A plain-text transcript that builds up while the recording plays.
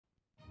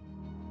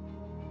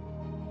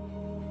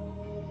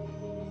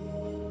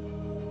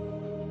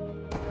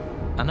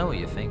I know what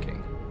you're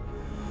thinking.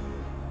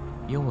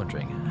 You're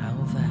wondering, how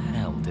the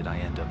hell did I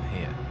end up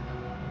here?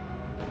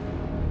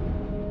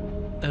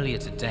 Earlier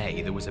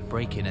today, there was a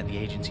break-in at the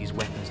agency's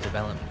weapons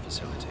development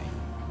facility.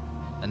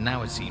 And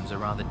now it seems a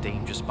rather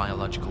dangerous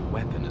biological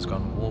weapon has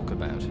gone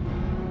walkabout.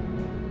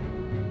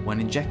 When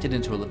injected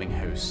into a living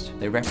host,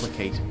 they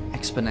replicate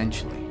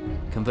exponentially,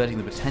 converting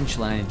the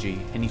potential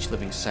energy in each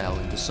living cell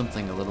into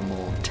something a little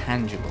more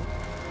tangible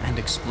and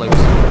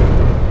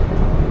explosive.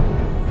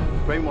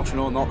 Brainwashing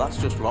or not, that's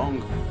just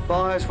wrong.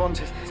 Buyers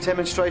wanted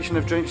demonstration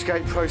of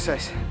Dreamscape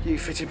process. You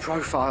fitted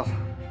profile.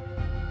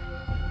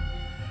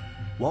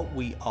 What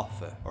we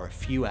offer are a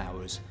few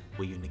hours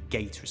where you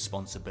negate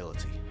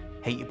responsibility.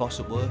 Hate your boss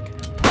at work?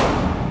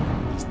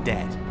 He's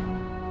dead.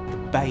 The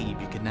babe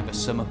you could never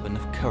sum up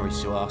enough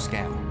courage to ask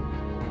out.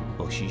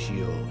 Well, she's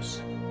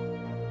yours.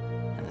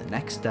 And the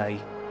next day,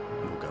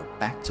 you will go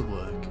back to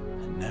work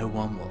and no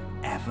one will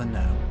ever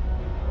know.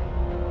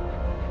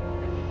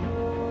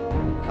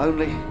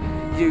 Only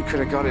you could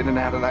have got in and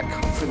out of that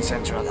conference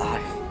centre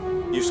alive.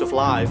 Use of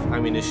live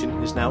ammunition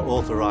is now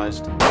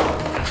authorized.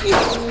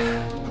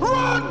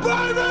 Run,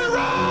 baby,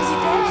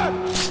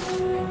 run! Is he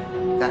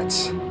dead?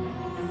 That's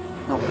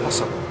not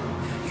possible.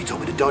 You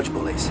told me to dodge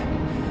bullets.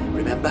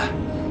 Remember?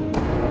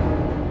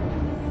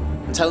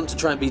 And tell him to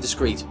try and be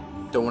discreet.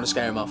 Don't want to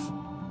scare him off.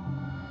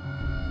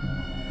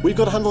 We've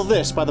got to handle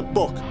this by the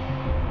book.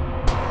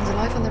 The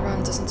life on the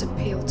run doesn't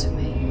appeal to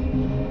me.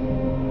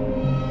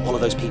 All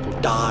of those people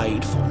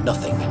died for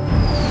nothing.